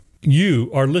You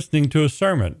are listening to a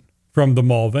sermon from the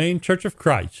Mulvane Church of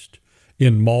Christ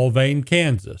in Mulvane,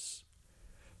 Kansas.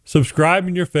 Subscribe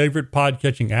in your favorite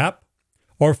podcatching app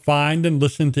or find and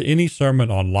listen to any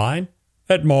sermon online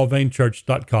at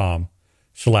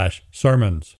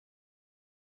mulvanechurch.com/sermons.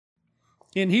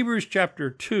 In Hebrews chapter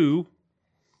 2,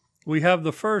 we have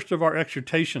the first of our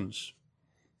exhortations.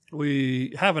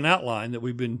 We have an outline that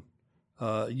we've been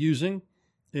using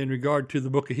in regard to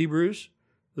the book of Hebrews,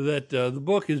 that the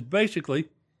book is basically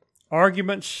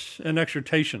arguments and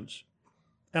exhortations.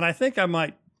 And I think I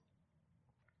might,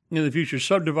 in the future,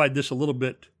 subdivide this a little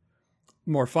bit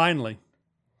more finely,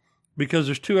 because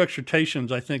there's two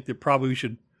exhortations I think that probably we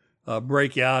should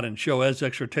break out and show as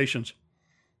exhortations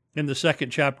in the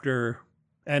second chapter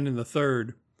and in the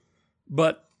third.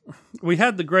 But we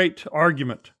had the great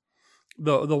argument,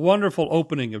 the wonderful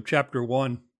opening of chapter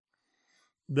 1,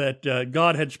 that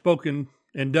God had spoken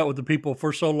and dealt with the people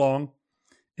for so long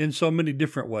in so many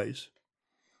different ways.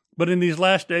 But in these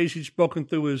last days, he's spoken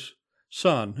through his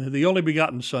Son, the only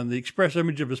begotten Son, the express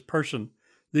image of his person,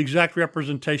 the exact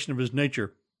representation of his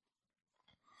nature,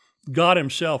 God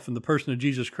himself in the person of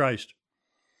Jesus Christ,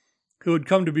 who had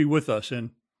come to be with us and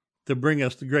to bring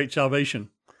us the great salvation,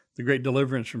 the great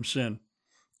deliverance from sin.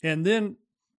 And then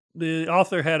the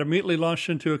author had immediately launched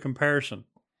into a comparison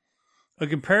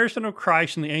of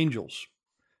Christ and the angels.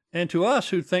 And to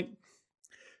us who think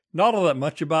not all that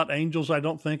much about angels, I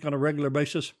don't think, on a regular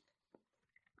basis,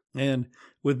 and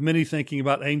with many thinking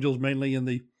about angels mainly in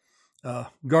the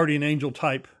guardian angel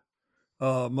type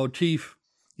motif,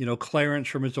 Clarence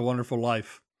from It's a Wonderful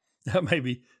Life. That may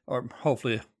be, or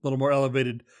hopefully a little more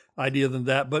elevated idea than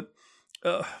that, but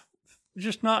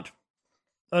just not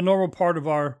a normal part of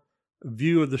our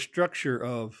view of the structure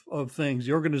of things,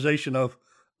 the organization of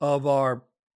our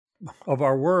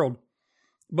world.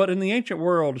 But in the ancient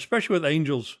world, especially with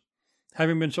angels,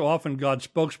 having been so often God's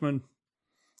spokesman,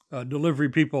 delivery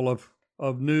people of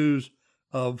news,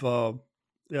 of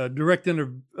direct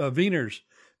interveners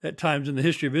at times in the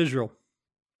history of Israel,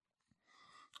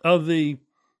 of the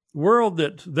world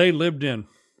that they lived in,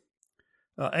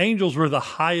 angels were the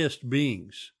highest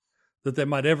beings that they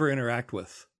might ever interact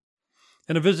with.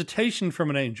 And a visitation from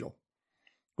an angel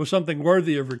was something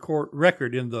worthy of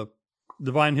record in the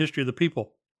divine history of the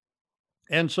people.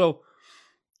 And so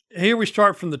here we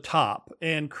start from the top,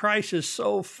 and Christ is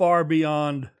so far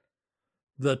beyond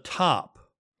the top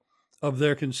of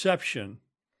their conception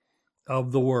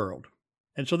of the world.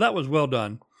 And so that was well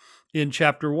done in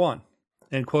chapter 1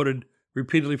 and quoted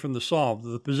repeatedly from the Psalm,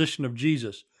 the position of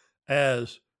Jesus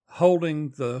as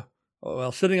holding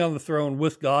sitting on the throne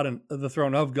with God and the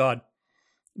throne of God,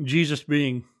 Jesus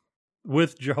being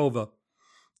with Jehovah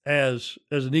as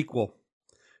an equal.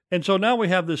 And so now we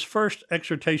have this first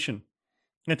exhortation.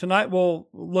 And tonight we'll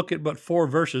look at but 4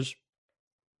 verses.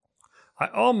 I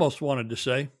almost wanted to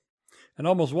say, and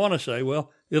almost want to say,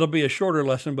 well, it'll be a shorter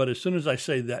lesson, but as soon as I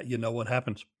say that, you know what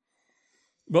happens.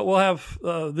 But we'll have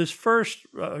this first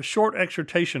short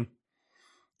exhortation.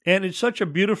 And it's such a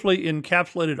beautifully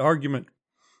encapsulated argument.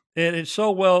 And it's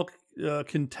so well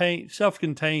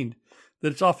self-contained,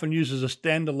 that it's often used as a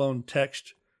standalone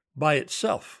text by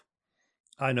itself.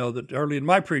 I know that early in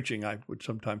my preaching, I would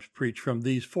sometimes preach from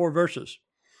these 4 verses.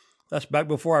 That's back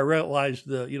before I realized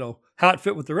how it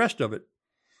fit with the rest of it.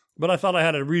 But I thought I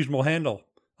had a reasonable handle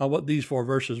on what these 4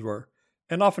 verses were.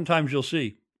 And oftentimes you'll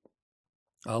see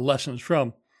lessons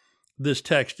from this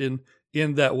text in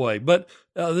that way. But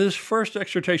this first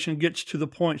exhortation gets to the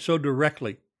point so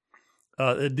directly.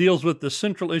 It deals with the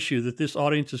central issue that this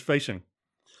audience is facing.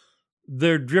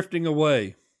 They're drifting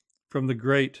away from the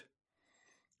great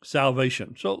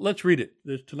salvation. So let's read it,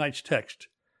 tonight's text,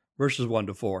 verses 1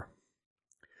 to 4.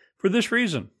 For this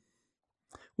reason,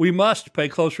 we must pay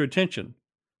closer attention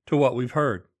to what we've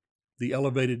heard, the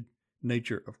elevated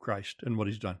nature of Christ and what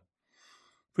he's done.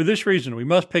 For this reason, we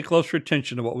must pay closer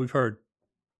attention to what we've heard,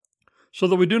 so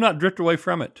that we do not drift away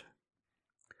from it.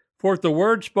 For if the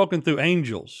word spoken through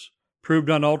angels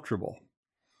proved unalterable,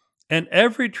 and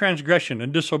every transgression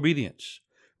and disobedience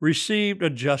received a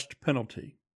just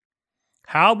penalty,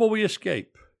 how will we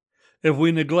escape if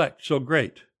we neglect so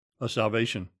great a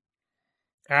salvation?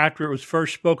 After it was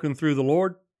first spoken through the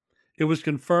Lord, it was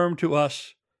confirmed to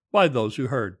us by those who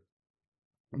heard,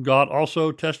 God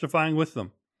also testifying with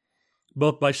them,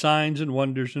 both by signs and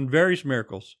wonders and various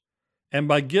miracles, and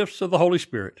by gifts of the Holy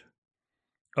Spirit,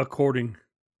 according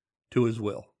to his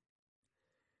will.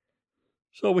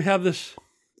 So we have this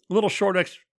little short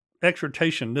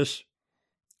exhortation, this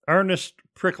earnest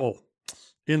prickle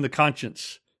in the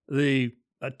conscience, the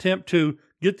attempt to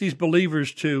get these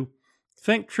believers to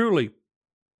think truly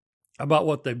about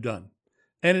what they've done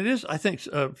And it is, I think,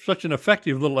 such an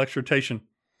effective little exhortation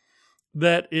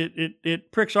that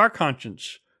it pricks our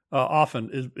conscience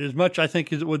often as much, I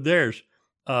think, as it would theirs.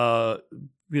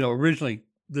 Originally,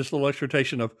 this little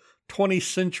exhortation of 20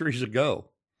 centuries ago.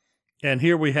 And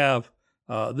here we have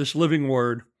this living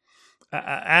word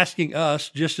asking us,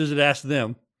 just as it asked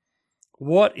them,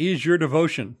 what is your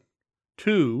devotion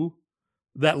to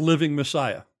that living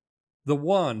Messiah, the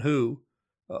one who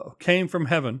came from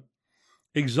heaven,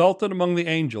 exalted among the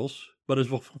angels, but as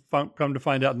we'll come to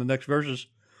find out in the next verses,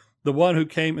 the one who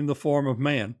came in the form of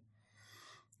man.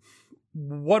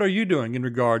 What are you doing in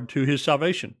regard to his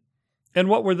salvation? And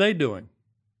what were they doing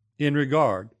in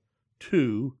regard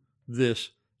to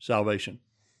this salvation?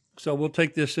 So we'll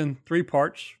take this in three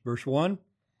parts. Verse 1,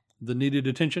 the needed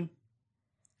attention.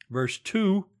 Verse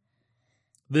 2,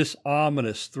 this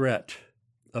ominous threat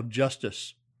of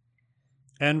justice.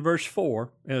 And verse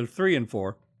 4, and 3 and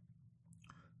 4,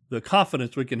 the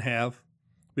confidence we can have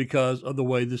because of the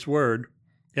way this word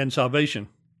and salvation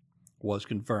was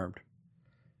confirmed.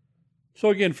 So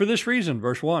again, for this reason,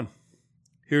 verse 1,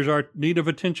 here's our need of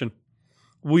attention.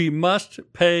 We must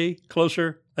pay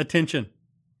closer attention.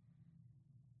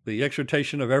 The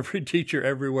exhortation of every teacher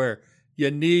everywhere.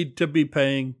 You need to be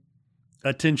paying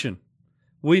attention.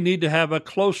 We need to have a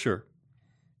closer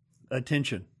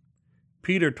attention.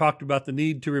 Peter talked about the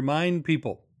need to remind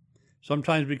people,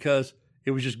 sometimes because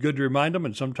it was just good to remind them,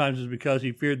 and sometimes it's because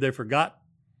he feared they forgot.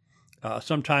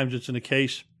 Sometimes it's in a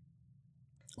case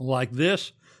like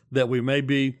this that we may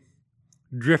be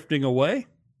drifting away.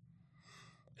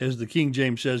 As the King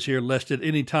James says here, lest at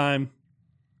any time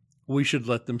we should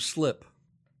let them slip.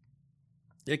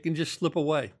 It can just slip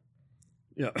away.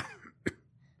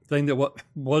 Thing that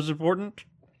was important,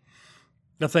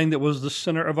 a thing that was the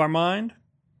center of our mind,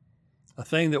 a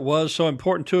thing that was so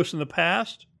important to us in the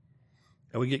past,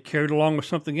 and we get carried along with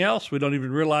something else. We don't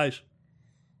even realize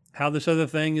how this other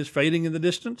thing is fading in the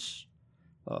distance.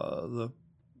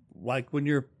 Like when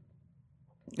you're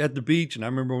at the beach, and I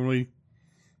remember when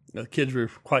kids were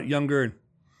quite younger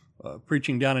and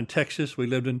preaching down in Texas. We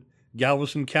lived in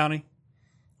Galveston County.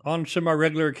 On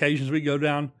semi-regular occasions, we go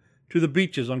down to the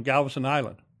beaches on Galveston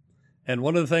Island. And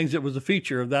one of the things that was a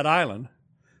feature of that island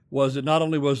was that not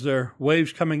only was there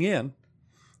waves coming in,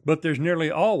 but there's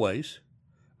nearly always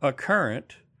a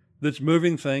current that's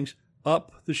moving things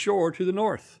up the shore to the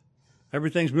north.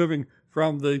 Everything's moving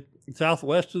from the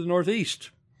southwest to the northeast.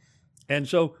 And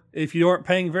so if you aren't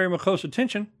paying very much close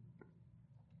attention,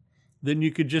 then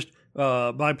you could just,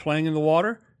 by playing in the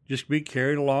water, just be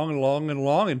carried along and along and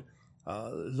along. And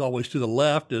it's always to the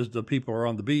left as the people are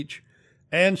on the beach.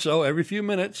 And so every few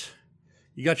minutes,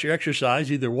 you got your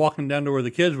exercise, either walking down to where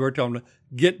the kids were, telling them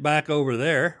to get back over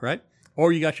there, right?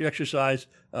 Or you got your exercise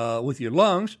with your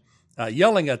lungs,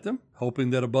 yelling at them, hoping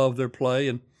that above their play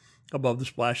and above the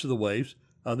splash of the waves,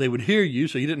 they would hear you,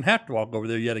 so you didn't have to walk over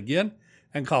there yet again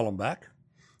and call them back.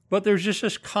 But there's just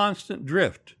this constant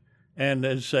drift. And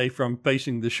as say from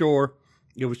facing the shore,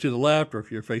 it was to the left, or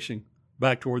if you're facing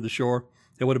back toward the shore,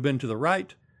 it would have been to the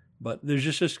right. But there's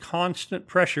just this constant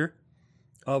pressure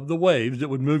of the waves that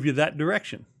would move you that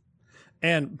direction.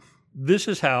 And this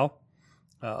is how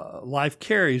life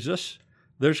carries us.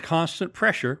 There's constant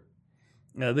pressure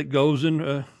that goes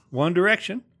in one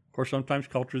direction. Of course, sometimes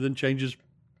culture then changes,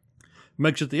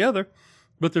 makes it the other.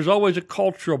 But there's always a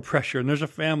cultural pressure, and there's a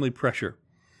family pressure.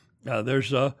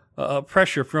 There's a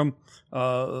pressure from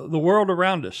the world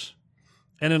around us.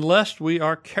 And unless we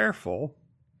are careful,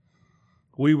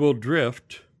 we will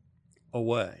drift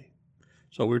away.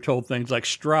 So we're told things like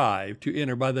strive to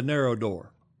enter by the narrow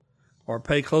door, or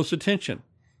pay close attention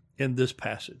in this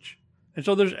passage. And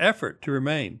so there's effort to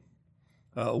remain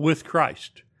with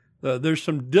Christ. There's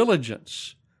some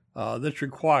diligence that's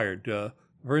required.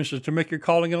 For instance, to make your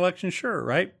calling and election sure,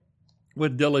 right?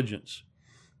 With diligence,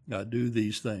 do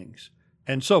these things.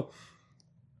 And so,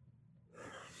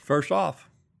 first off,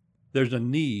 there's a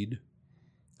need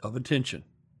of attention.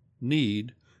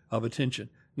 Need of attention.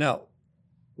 Now,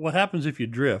 what happens if you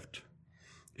drift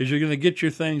is you're going to get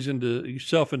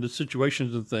yourself into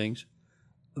situations and things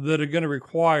that are going to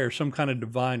require some kind of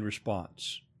divine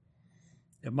response.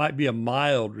 It might be a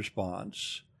mild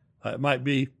response. It might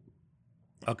be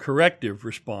a corrective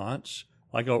response,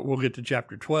 like we'll get to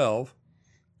chapter 12,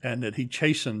 and that he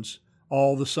chastens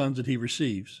all the sons that he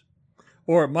receives.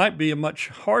 Or it might be a much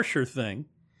harsher thing.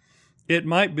 It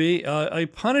might be a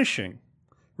punishing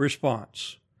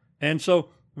response. And so,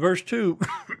 verse 2,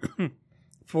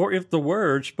 for if the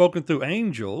word spoken through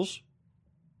angels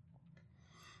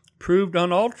proved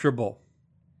unalterable,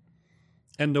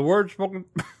 and the word spoken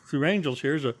through angels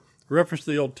here is a reference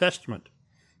to the Old Testament.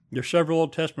 There's several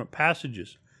Old Testament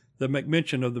passages that make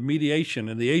mention of the mediation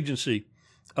and the agency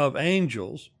of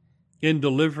angels in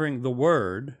delivering the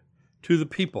word to the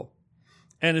people.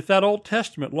 And if that Old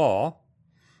Testament law,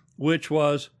 which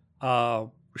was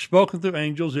spoken through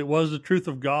angels, it was the truth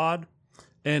of God,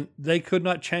 and they could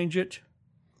not change it,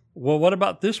 well, what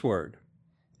about this word?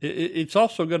 It's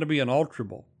also going to be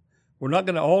unalterable. We're not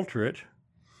going to alter it,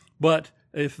 but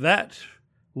if that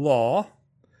law,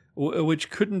 which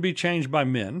couldn't be changed by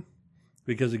men,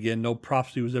 because again, no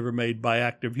prophecy was ever made by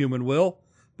act of human will,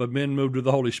 but men moved with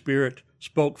the Holy Spirit,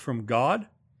 spoke from God.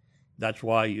 That's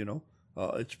why,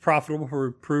 it's profitable for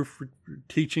reproof, for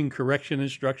teaching, correction,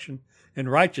 instruction,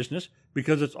 and righteousness,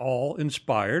 because it's all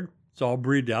inspired. It's all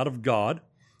breathed out of God.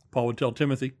 Paul would tell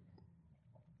Timothy,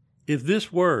 if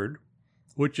this word,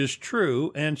 which is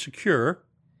true and secure,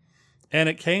 and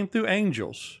it came through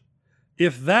angels,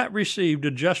 if that received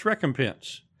a just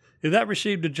recompense, if that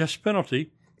received a just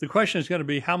penalty, the question is going to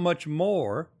be, how much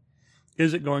more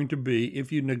is it going to be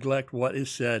if you neglect what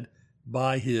is said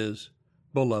by his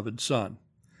beloved Son?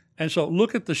 And so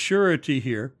look at the surety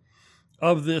here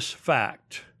of this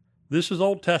fact. This is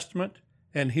Old Testament,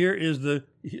 and here is the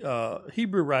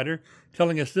Hebrew writer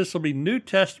telling us this will be New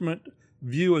Testament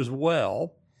view as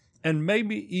well, and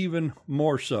maybe even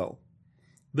more so,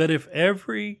 that if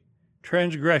every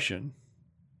transgression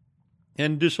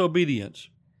and disobedience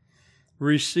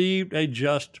received a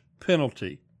just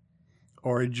penalty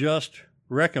or a just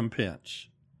recompense,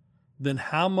 then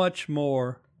how much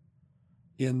more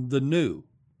in the new?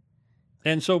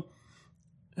 And so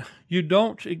you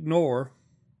don't ignore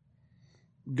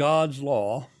God's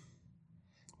law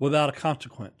without a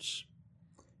consequence.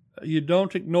 You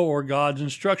don't ignore God's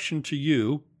instruction to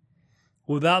you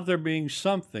without there being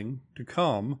something to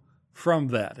come from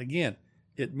that. Again,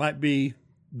 it might be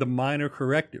the minor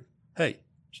corrective. Hey,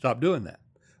 stop doing that.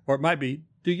 Or it might be,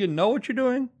 do you know what you're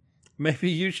doing? Maybe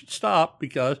you should stop,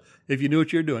 because if you knew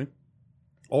what you're doing.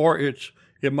 Or it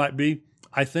might be,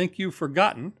 I think you've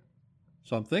forgotten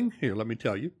something. Here, let me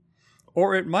tell you.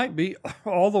 Or it might be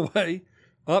all the way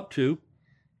up to,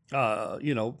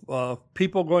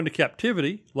 people going to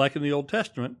captivity, like in the Old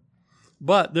Testament.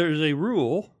 But there's a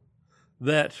rule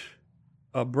that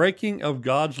a breaking of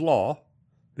God's law,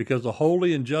 because the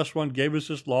holy and just one gave us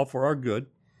this law for our good,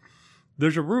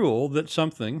 there's a rule that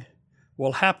something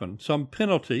will happen, some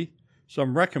penalty,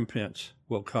 some recompense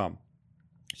will come.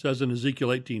 It says in Ezekiel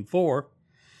 18:4,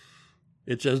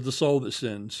 it says, the soul that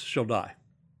sins shall die.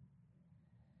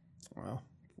 Well,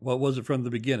 what was it from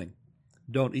the beginning?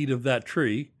 Don't eat of that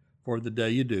tree, for the day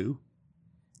you do,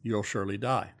 you'll surely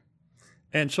die.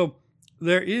 And so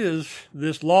there is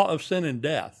this law of sin and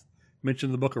death, mentioned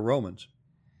in the book of Romans,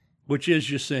 which is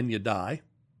you sin, you die.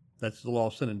 That's the law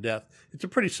of sin and death. It's a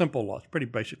pretty simple law. It's a pretty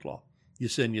basic law. You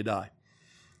sin, you die.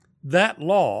 That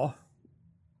law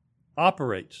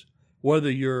operates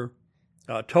whether you're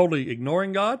totally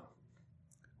ignoring God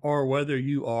or whether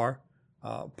you are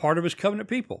part of his covenant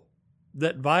people.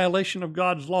 That violation of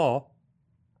God's law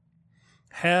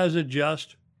has a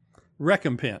just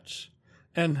recompense.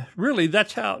 And really,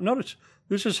 that's how, notice,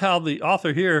 this is how the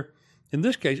author here, in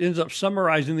this case, ends up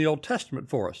summarizing the Old Testament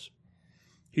for us.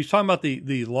 He's talking about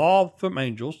the law from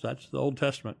angels, that's the Old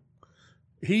Testament.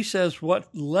 He says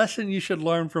what lesson you should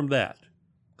learn from that,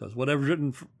 because whatever's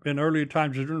written in earlier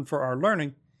times is written for our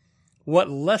learning. What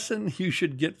lesson you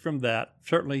should get from that,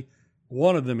 certainly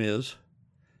one of them is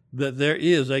that there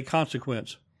is a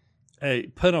consequence, a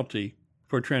penalty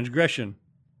for transgression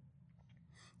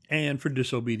and for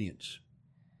disobedience.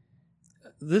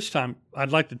 This time,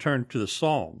 I'd like to turn to the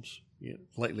Psalms.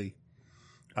 Lately,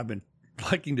 I've been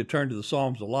liking to turn to the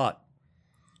Psalms a lot.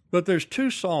 But there's two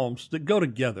Psalms that go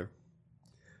together.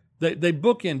 They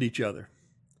bookend each other.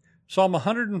 Psalm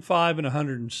 105 and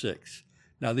 106.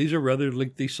 Now, these are rather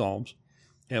lengthy Psalms,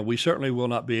 and we certainly will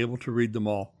not be able to read them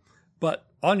all. But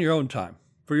on your own time,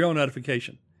 for your own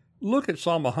edification, look at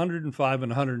Psalm 105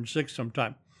 and 106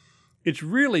 sometime. It's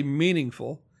really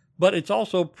meaningful, but it's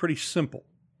also pretty simple.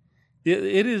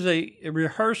 It is a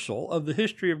rehearsal of the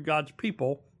history of God's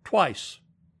people twice.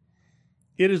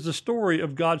 It is the story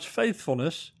of God's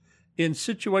faithfulness in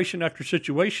situation after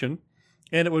situation,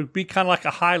 and it would be kind of like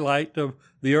a highlight of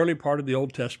the early part of the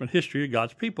Old Testament history of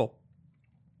God's people.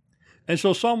 And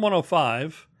so Psalm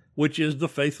 105, which is the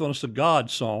faithfulness of God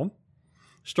psalm,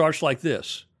 starts like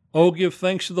this. Oh, give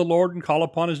thanks to the Lord and call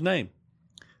upon his name.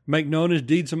 Make known his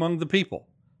deeds among the people.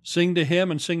 Sing to him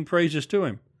and sing praises to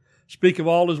him. Speak of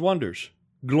all his wonders.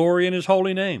 Glory in his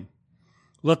holy name.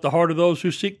 Let the heart of those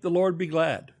who seek the Lord be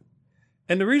glad.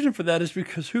 And the reason for that is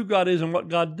because who God is and what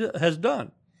God has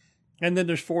done. And then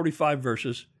there's 45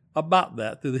 verses about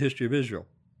that through the history of Israel.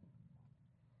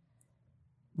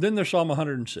 Then there's Psalm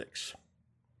 106,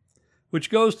 which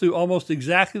goes through almost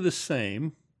exactly the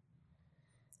same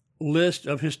list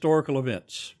of historical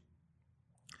events.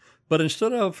 But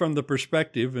instead of from the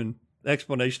perspective and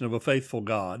explanation of a faithful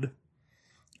God,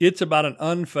 it's about an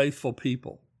unfaithful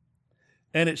people.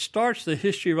 And it starts the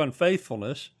history of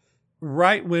unfaithfulness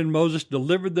right when Moses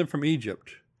delivered them from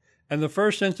Egypt. And the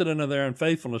first incident of their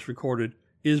unfaithfulness recorded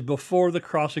is before the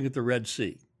crossing at the Red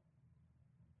Sea.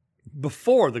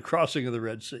 Before the crossing of the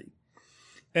Red Sea.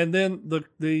 And then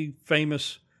the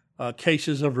famous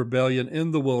cases of rebellion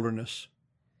in the wilderness,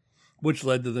 which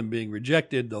led to them being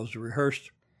rejected. Those are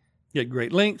rehearsed at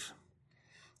great length.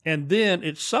 And then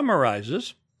it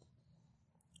summarizes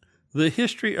the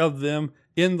history of them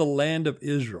in the land of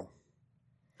Israel.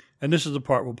 And this is the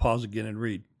part we'll pause again and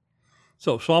read.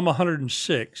 So Psalm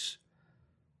 106,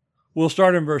 we'll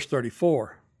start in verse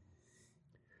 34.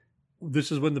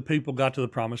 This is when the people got to the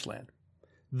promised land.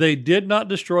 They did not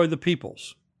destroy the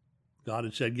peoples. God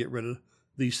had said, get rid of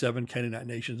these 7 Canaanite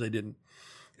nations. They didn't.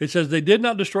 It says, they did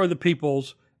not destroy the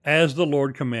peoples as the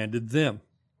Lord commanded them,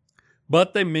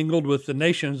 but they mingled with the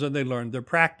nations and they learned their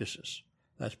practices.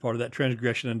 That's part of that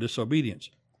transgression and disobedience.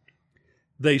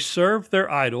 They served their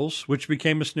idols, which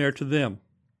became a snare to them.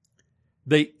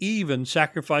 They even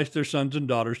sacrificed their sons and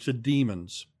daughters to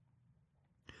demons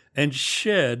and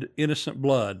shed innocent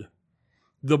blood,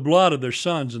 the blood of their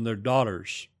sons and their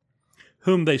daughters,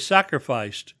 whom they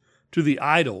sacrificed to the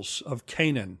idols of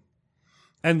Canaan.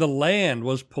 And the land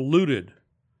was polluted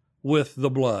with the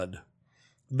blood.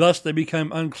 Thus they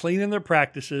became unclean in their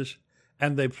practices,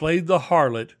 and they played the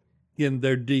harlot in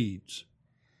their deeds.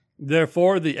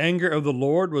 Therefore the anger of the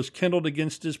Lord was kindled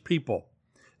against his people,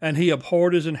 and he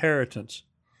abhorred his inheritance.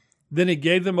 Then he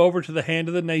gave them over to the hand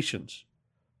of the nations.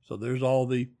 So there's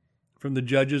all from the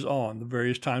judges on, the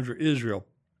various times where Israel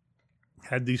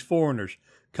had these foreigners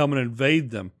come and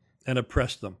invade them and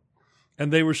oppress them.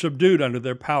 And they were subdued under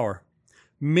their power.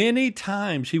 Many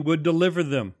times he would deliver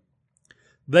them.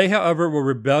 They, however, were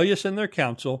rebellious in their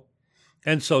counsel,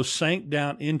 and so sank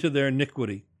down into their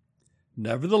iniquity.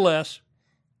 Nevertheless,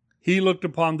 he looked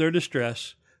upon their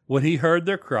distress when he heard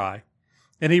their cry,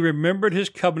 and he remembered his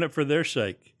covenant for their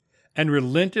sake, and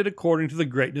relented according to the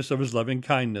greatness of his loving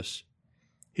kindness.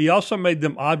 He also made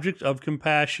them objects of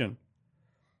compassion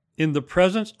in the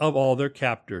presence of all their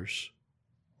captors.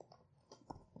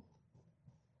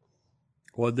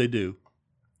 What did they do?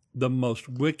 The most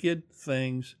wicked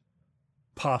things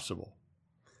possible.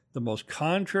 The most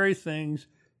contrary things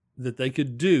that they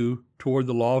could do toward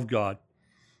the law of God.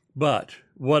 But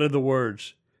what are the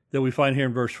words that we find here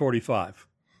in verse 45,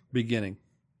 beginning?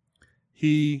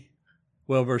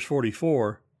 Verse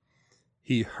 44,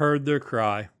 he heard their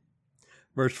cry.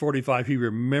 Verse 45, he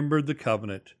remembered the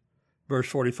covenant. Verse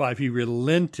 45, he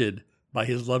relented by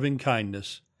his loving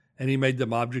kindness, and he made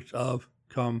them objects of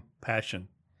compassion.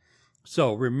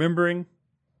 So, remembering,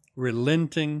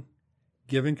 relenting,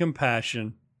 giving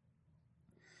compassion,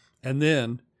 and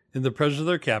then, in the presence of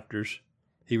their captors,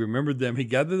 he remembered them. He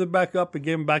gathered them back up and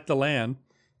gave them back the land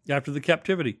after the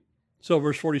captivity. So,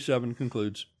 verse 47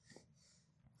 concludes,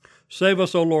 Save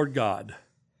us, O Lord God,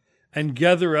 and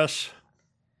gather us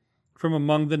from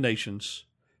among the nations,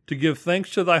 to give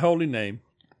thanks to thy holy name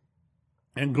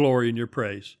and glory in your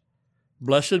praise.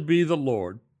 Blessed be the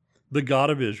Lord, the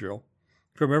God of Israel,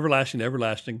 from everlasting to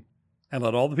everlasting. And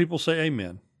let all the people say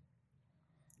amen.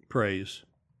 Praise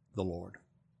the Lord.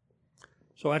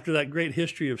 So after that great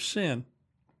history of sin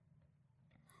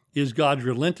is God's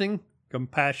relenting,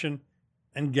 compassion,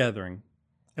 and gathering.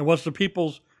 And what's the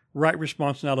people's right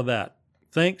response now to that?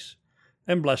 Thanks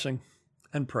and blessing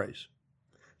and praise.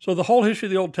 So the whole history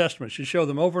of the Old Testament should show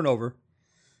them over and over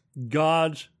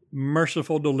God's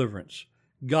merciful deliverance.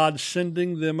 God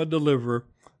sending them a deliverer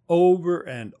over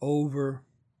and over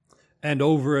and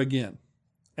over again.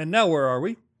 And now where are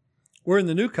we? We're in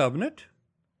the New Covenant.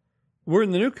 We're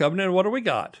in the New Covenant, and what do we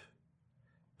got?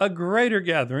 A greater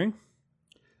gathering,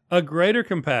 a greater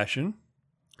compassion,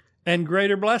 and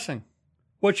greater blessing.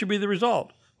 What should be the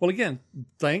result? Well, again,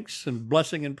 thanks and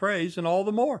blessing and praise and all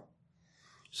the more.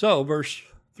 So, verse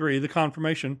 3, the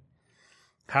confirmation.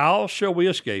 How shall we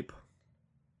escape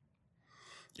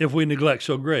if we neglect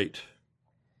so great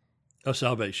a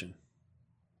salvation?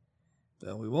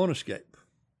 Well, we won't escape.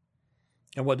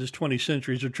 And what does 20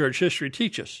 centuries of church history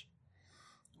teach us?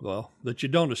 Well, that you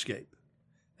don't escape.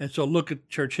 And so look at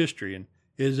church history, and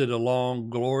is it a long,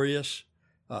 glorious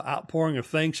outpouring of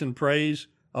thanks and praise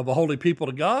of a holy people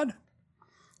to God?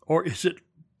 Or is it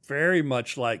very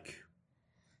much like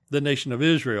the nation of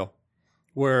Israel,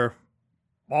 where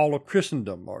all of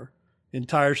Christendom or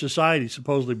entire society,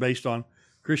 supposedly based on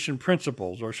Christian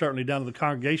principles, or certainly down to the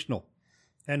congregational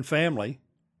and family,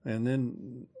 and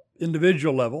then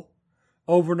individual level.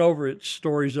 Over and over, it's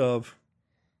stories of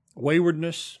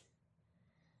waywardness,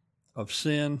 of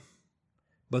sin,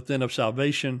 but then of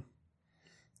salvation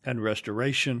and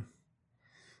restoration.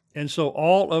 And so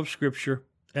all of Scripture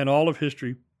and all of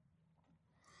history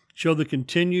show the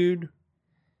continued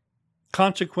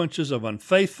consequences of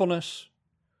unfaithfulness.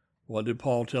 What did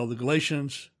Paul tell the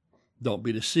Galatians? Don't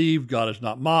be deceived. God is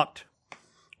not mocked.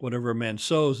 Whatever a man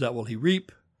sows, that will he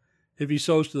reap. If he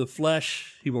sows to the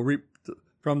flesh, he will reap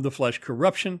from the flesh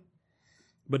corruption.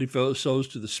 But if he sows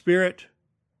to the Spirit,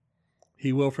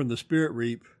 he will from the Spirit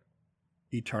reap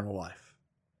eternal life.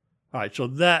 All right, so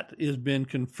that has been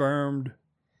confirmed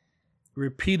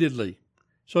repeatedly.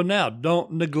 So now,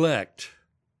 don't neglect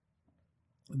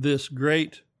this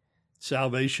great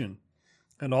salvation.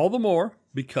 And all the more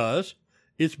because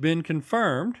it's been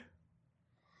confirmed,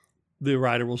 the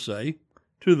writer will say,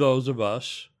 to those of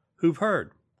us who've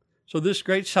heard. So this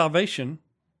great salvation,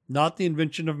 not the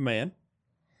invention of man,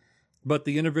 but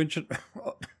the intervention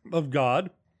of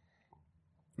God,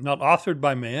 not authored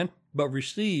by man, but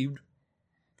received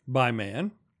by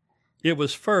man. It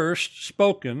was first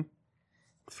spoken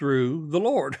through the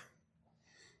Lord.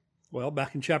 Well,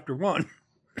 back in chapter 1,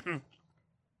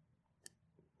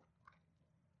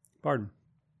 pardon.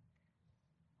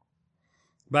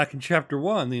 Back in chapter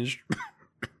 1,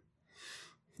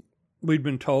 we'd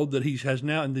been told that he has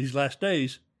now, in these last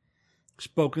days,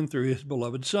 spoken through his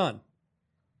beloved Son.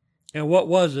 And what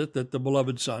was it that the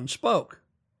beloved Son spoke?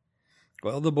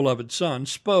 Well, the beloved Son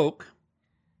spoke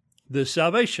this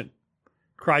salvation.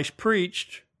 Christ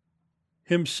preached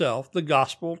himself, the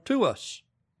gospel, to us.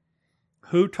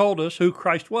 Who told us who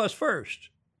Christ was first?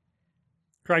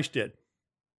 Christ did.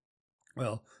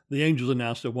 Well, the angels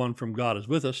announced that one from God is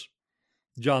with us.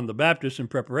 John the Baptist, in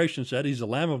preparation, said he's the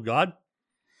Lamb of God,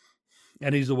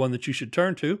 and he's the one that you should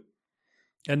turn to.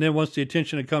 And then once the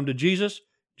attention had come to Jesus,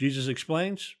 Jesus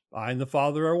explains, I and the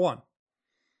Father are one.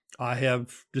 I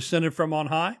have descended from on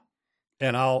high,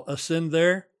 and I'll ascend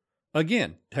there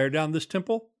again, tear down this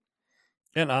temple,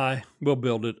 and I will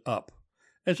build it up.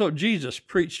 And so Jesus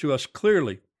preached to us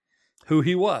clearly who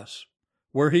he was,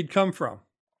 where he'd come from,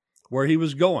 where he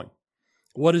was going,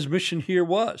 what his mission here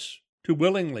was, to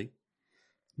willingly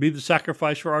be the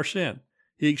sacrifice for our sin.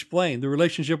 He explained the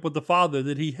relationship with the Father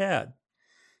that he had,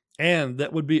 and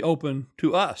that would be open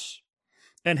to us.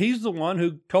 And he's the one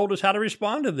who told us how to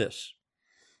respond to this.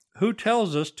 Who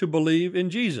tells us to believe in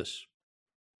Jesus?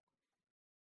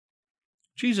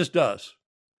 Jesus does.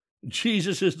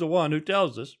 Jesus is the one who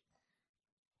tells us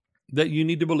that you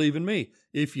need to believe in me.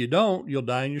 If you don't, you'll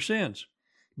die in your sins.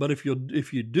 But if you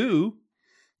do,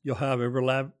 you'll have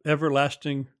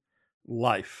everlasting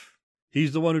life.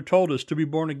 He's the one who told us to be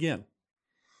born again.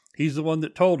 He's the one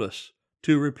that told us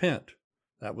to repent.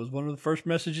 That was one of the first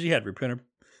messages he had. Repent,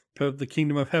 the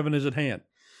kingdom of heaven is at hand.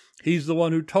 He's the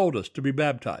one who told us to be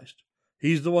baptized.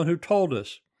 He's the one who told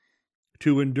us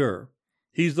to endure.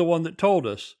 He's the one that told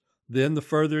us then the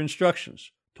further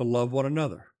instructions to love one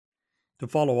another, to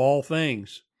follow all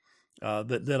things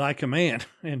that I command,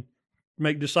 and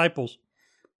make disciples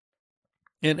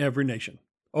in every nation.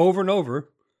 Over and over,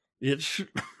 it's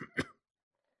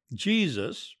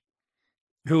Jesus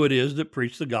who it is that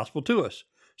preached the gospel to us.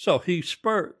 So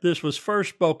this was first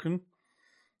spoken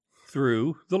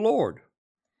through the Lord.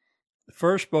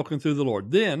 First spoken through the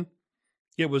Lord. Then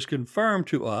it was confirmed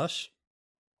to us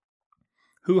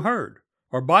who heard,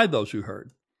 or by those who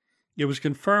heard. It was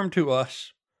confirmed to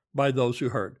us by those who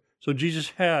heard. So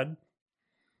Jesus had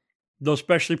those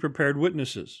specially prepared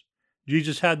witnesses.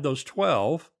 Jesus had those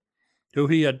 12 who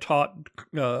he had taught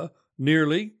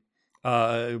nearly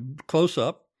close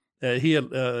up. He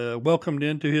had welcomed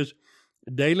into his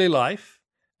daily life,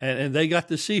 and they got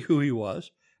to see who he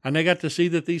was, and they got to see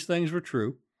that these things were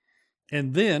true.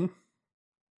 And then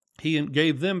he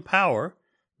gave them power,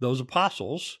 those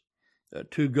apostles,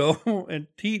 to go and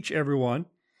teach everyone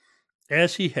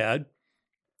as he had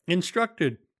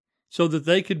instructed, so that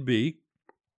they could be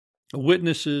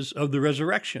witnesses of the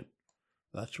resurrection.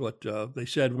 That's what they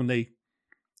said when they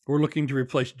were looking to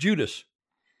replace Judas.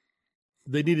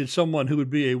 They needed someone who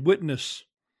would be a witness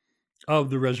of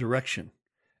the resurrection.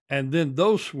 And then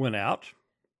those went out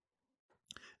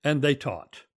and they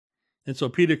taught. And so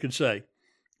Peter could say,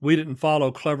 we didn't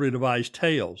follow cleverly devised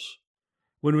tales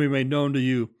when we made known to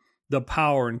you the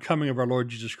power and coming of our Lord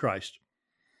Jesus Christ.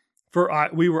 For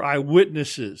we were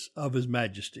eyewitnesses of his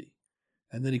majesty.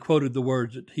 And then he quoted the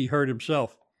words that he heard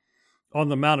himself on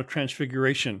the Mount of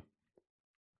Transfiguration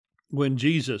when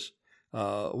Jesus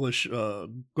was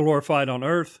glorified on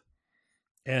earth,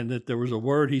 and that there was a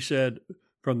word, he said,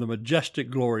 from the majestic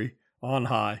glory on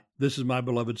high, "This is my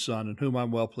beloved Son, in whom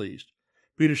I'm well pleased."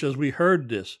 Peter says, we heard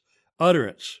this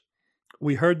utterance.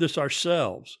 We heard this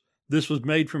ourselves. This was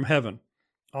made from heaven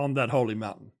on that holy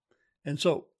mountain. And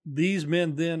so these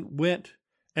men then went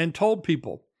and told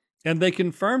people, and they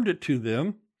confirmed it to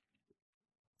them,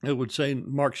 it would say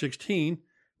in Mark 16,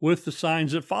 with the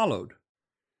signs that followed.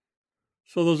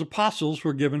 So those apostles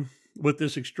were given with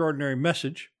this extraordinary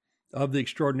message of the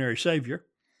extraordinary Savior.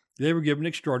 They were given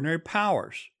extraordinary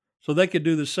powers so they could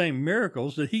do the same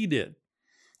miracles that he did.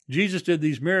 Jesus did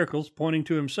these miracles pointing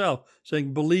to himself,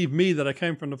 saying, "Believe me that I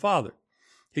came from the Father."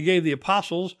 He gave the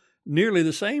apostles nearly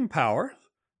the same power,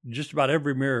 just about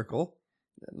every miracle,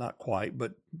 not quite,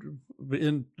 but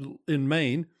in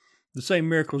main, the same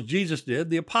miracles Jesus did,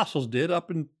 the apostles did,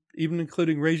 even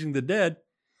including raising the dead.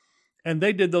 And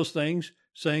they did those things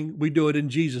saying, "We do it in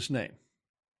Jesus' name."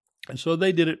 And so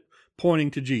they did it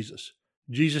pointing to Jesus.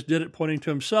 Jesus did it pointing to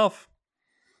himself.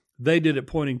 They did it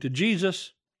pointing to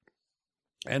Jesus.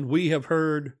 And we have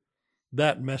heard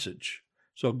that message.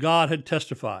 So God had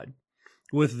testified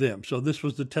with them. So this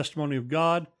was the testimony of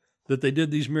God, that they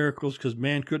did these miracles because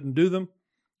man couldn't do them.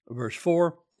 Verse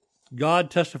 4,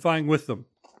 God testifying with them,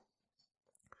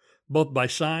 both by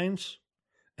signs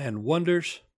and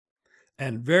wonders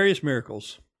and various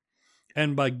miracles,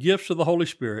 and by gifts of the Holy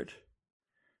Spirit,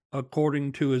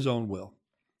 according to his own will.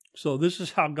 So this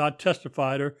is how God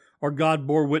testified, or God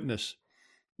bore witness.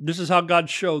 This is how God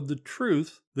showed the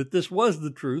truth, that this was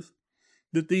the truth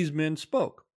that these men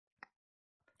spoke.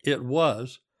 It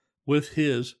was with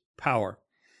his power.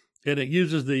 And it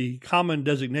uses the common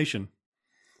designation,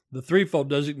 the threefold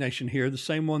designation here, the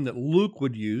same one that Luke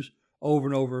would use over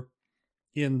and over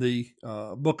in the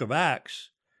book of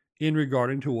Acts in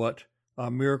regarding to what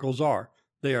miracles are.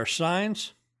 They are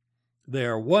signs, they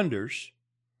are wonders,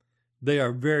 they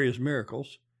are various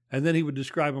miracles. And then he would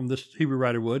describe them, this Hebrew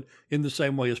writer would, in the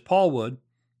same way as Paul would.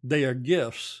 They are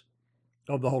gifts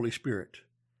of the Holy Spirit.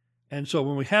 And so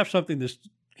when we have something that's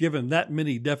given that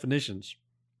many definitions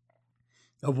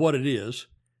of what it is,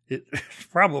 it's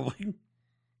probably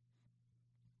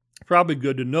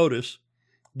good to notice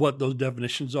what those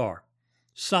definitions are.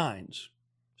 Signs.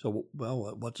 So,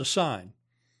 well, what's a sign?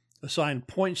 A sign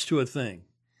points to a thing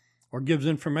or gives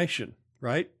information,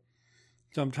 right?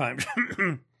 Sometimes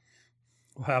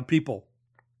we'll have people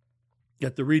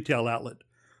at the retail outlet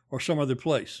or some other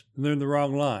place, and they're in the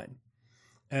wrong line.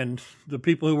 And the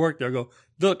people who work there go,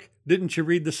 "Look, didn't you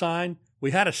read the sign?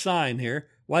 We had a sign here.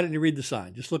 Why didn't you read the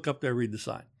sign? Just look up there, read the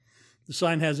sign." The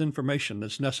sign has information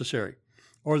that's necessary.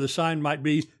 Or the sign might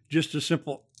be just as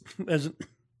simple as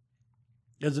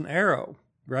an arrow,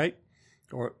 right?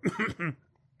 Or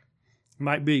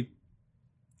might be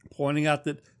pointing out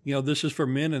that, this is for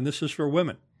men and this is for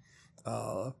women.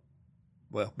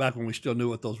 Well, back when we still knew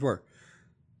what those were.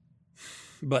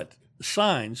 But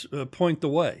signs point the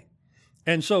way.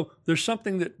 And so there's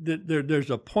something that there's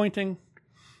a pointing,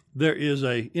 there is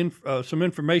some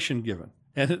information given.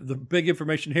 And the big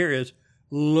information here is,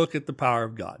 look at the power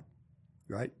of God,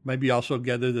 right? Maybe also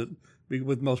gather that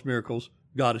with most miracles,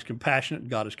 God is compassionate,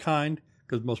 God is kind,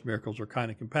 because most miracles are kind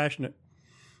and compassionate.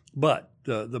 But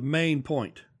the main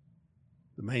point,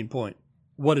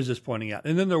 what is this pointing out?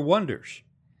 And then there are wonders.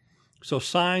 So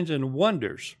signs and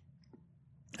wonders.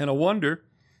 And a wonder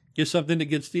is something that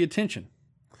gets the attention.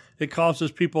 It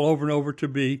causes people over and over to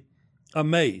be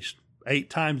amazed. 8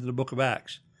 times in the book of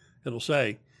Acts, it'll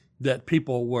say that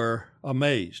people were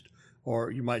amazed. Or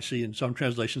you might see in some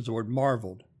translations the word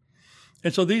marveled.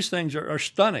 And so these things are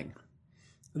stunning.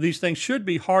 These things should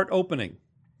be heart-opening.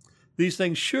 These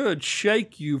things should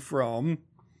shake you from,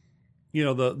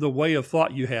 the way of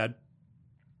thought you had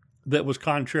that was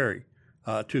contrary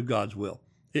to God's will.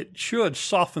 It should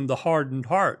soften the hardened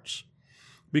hearts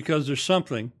because there's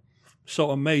something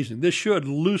so amazing. This should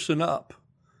loosen up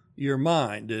your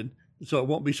mind, and so it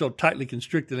won't be so tightly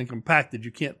constricted and compacted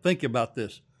you can't think about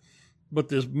this. But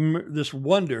this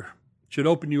wonder should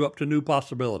open you up to new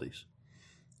possibilities.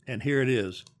 And here it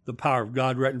is, the power of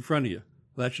God right in front of you.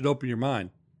 That should open your mind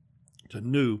to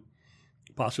new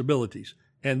possibilities.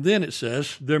 And then it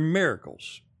says they're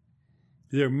miracles.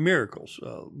 They're miracles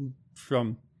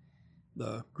from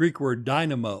the Greek word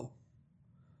dynamo.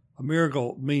 A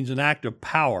miracle means an act of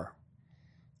power.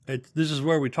 This is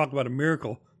where we talk about a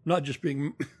miracle not just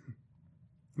being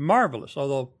marvelous,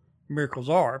 although miracles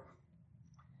are.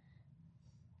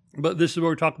 But this is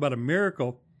where we talk about a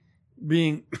miracle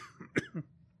being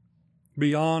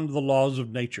beyond the laws of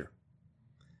nature,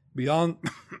 beyond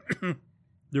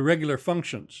the regular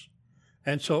functions.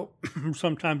 And so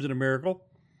sometimes in a miracle,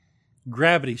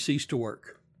 gravity ceased to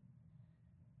work.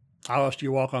 How else do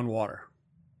you walk on water?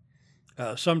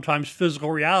 Sometimes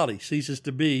physical reality ceases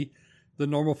to be the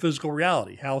normal physical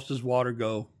reality. How else does water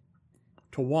go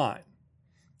to wine?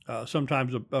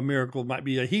 Sometimes a miracle might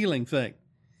be a healing thing,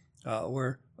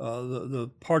 where the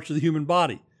parts of the human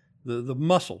body, the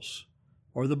muscles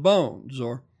or the bones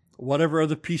or whatever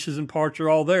other pieces and parts are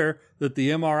all there, that the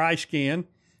MRI scan,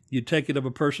 you take it of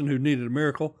a person who needed a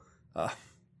miracle, it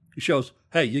shows,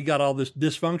 hey, you got all this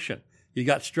dysfunction. You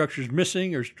got structures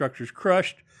missing or structures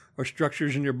crushed or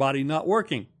structures in your body not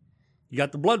working. You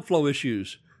got the blood flow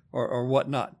issues or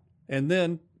whatnot. And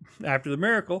then after the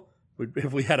miracle,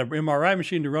 if we had an MRI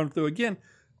machine to run through again,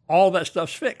 all that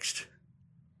stuff's fixed.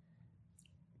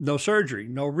 No surgery,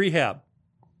 no rehab,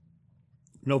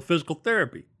 no physical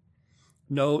therapy,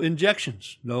 no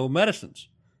injections, no medicines.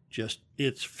 Just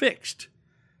it's fixed.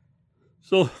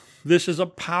 So this is a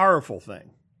powerful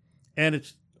thing. And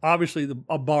it's obviously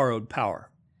a borrowed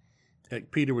power.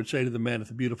 Like Peter would say to the man at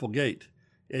the beautiful gate,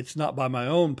 it's not by my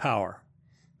own power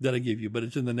that I give you, but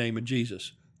it's in the name of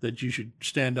Jesus that you should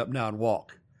stand up now and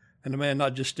walk. And the man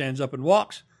not just stands up and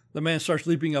walks, the man starts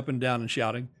leaping up and down and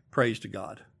shouting praise to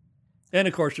God. And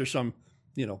of course, there's some,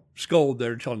 scold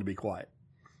there telling him to be quiet.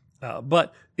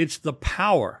 But it's the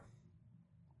power,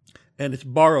 and it's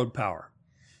borrowed power,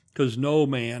 because no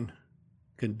man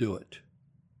can do it.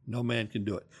 No man can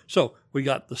do it. So we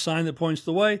got the sign that points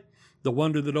the way, the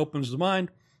wonder that opens the mind,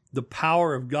 the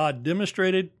power of God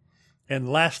demonstrated,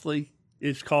 and lastly,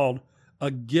 it's called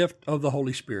a gift of the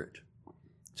Holy Spirit.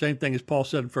 Same thing as Paul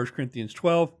said in 1 Corinthians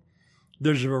 12.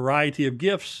 There's a variety of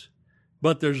gifts,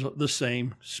 but there's the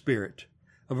same Spirit.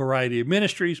 A variety of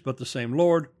ministries, but the same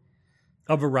Lord.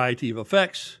 A variety of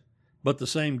effects, but the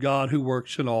same God who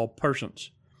works in all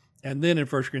persons. And then in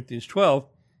 1 Corinthians 12,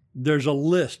 there's a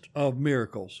list of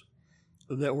miracles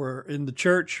that were in the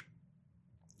church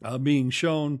being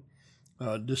shown,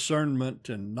 discernment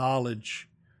and knowledge,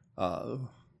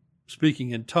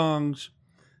 speaking in tongues,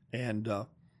 and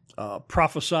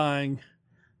prophesying,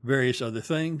 various other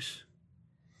things.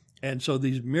 And so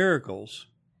these miracles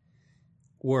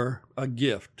were a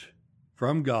gift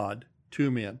from God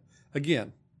to men.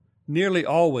 Again, nearly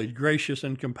always gracious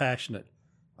and compassionate.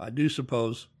 I do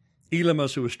suppose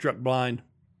Elymas, who was struck blind,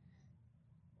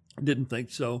 didn't think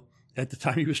so at the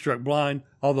time he was struck blind,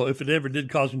 although if it ever did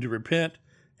cause him to repent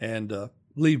and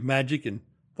leave magic and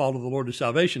follow the Lord to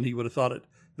salvation, he would have thought it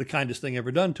the kindest thing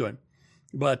ever done to him.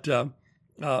 But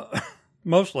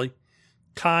mostly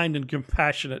kind and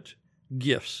compassionate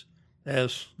gifts.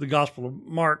 As the Gospel of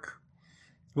Mark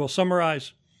will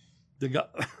summarize, the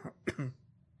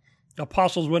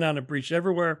apostles went out and preached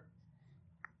everywhere,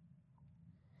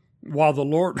 while the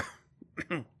Lord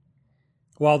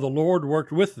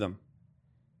worked with them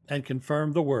and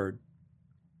confirmed the word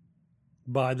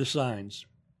by the signs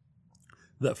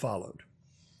that followed.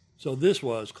 So this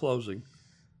was closing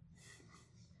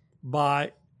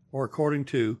by or according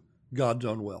to God's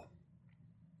own will.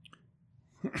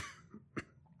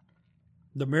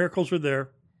 The miracles were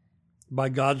there by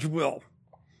God's will.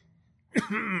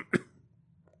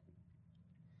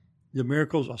 The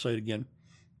miracles, I'll say it again.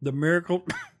 The miracle,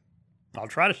 I'll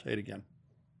try to say it again.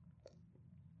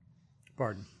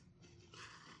 Pardon.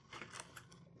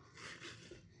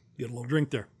 Get a little drink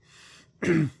there.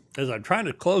 As I'm trying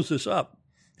to close this up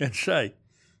and say,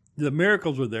 the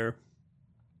miracles were there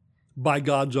by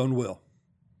God's own will.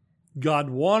 God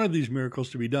wanted these miracles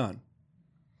to be done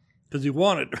because he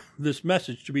wanted this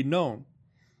message to be known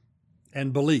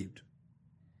and believed.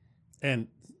 And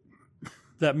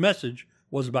that message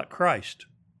was about Christ,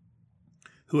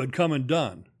 who had come and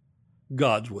done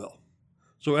God's will.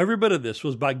 So every bit of this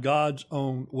was by God's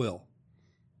own will.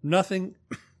 Nothing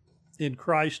in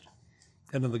Christ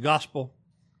and in the gospel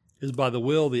is by the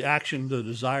will, the action, the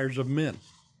desires of men.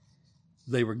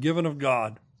 They were given of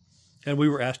God, and we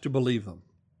were asked to believe them.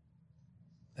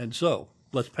 And so,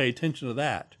 let's pay attention to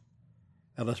that,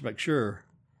 and let's make sure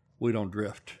we don't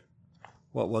drift.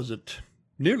 What was it?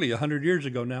 Nearly 100 years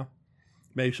ago now.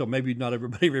 Maybe not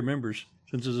everybody remembers,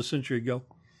 since it's a century ago.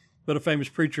 But a famous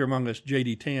preacher among us,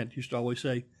 J.D. Tant, used to always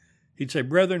say, he'd say,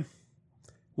 brethren,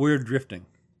 we're drifting.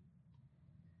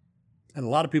 And a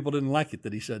lot of people didn't like it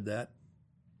that he said that.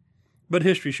 But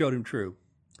history showed him true.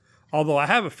 Although I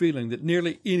have a feeling that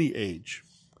nearly any age,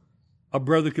 a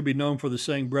brother could be known for the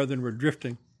saying, brethren, we're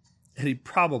drifting, and he'd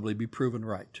probably be proven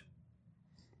right.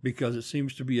 Because it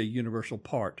seems to be a universal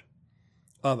part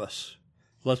of us.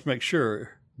 Let's make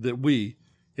sure that we,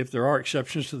 if there are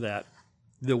exceptions to that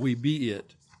we be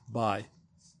it by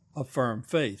a firm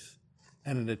faith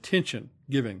and an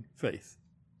attention-giving faith.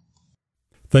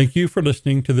 Thank you for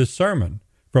listening to this sermon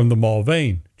from the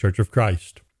Mulvane Church of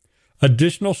Christ.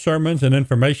 Additional sermons and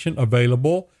information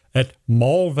available at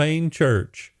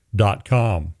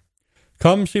mulvanechurch.com.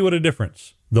 Come see what a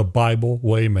difference the Bible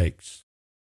way makes.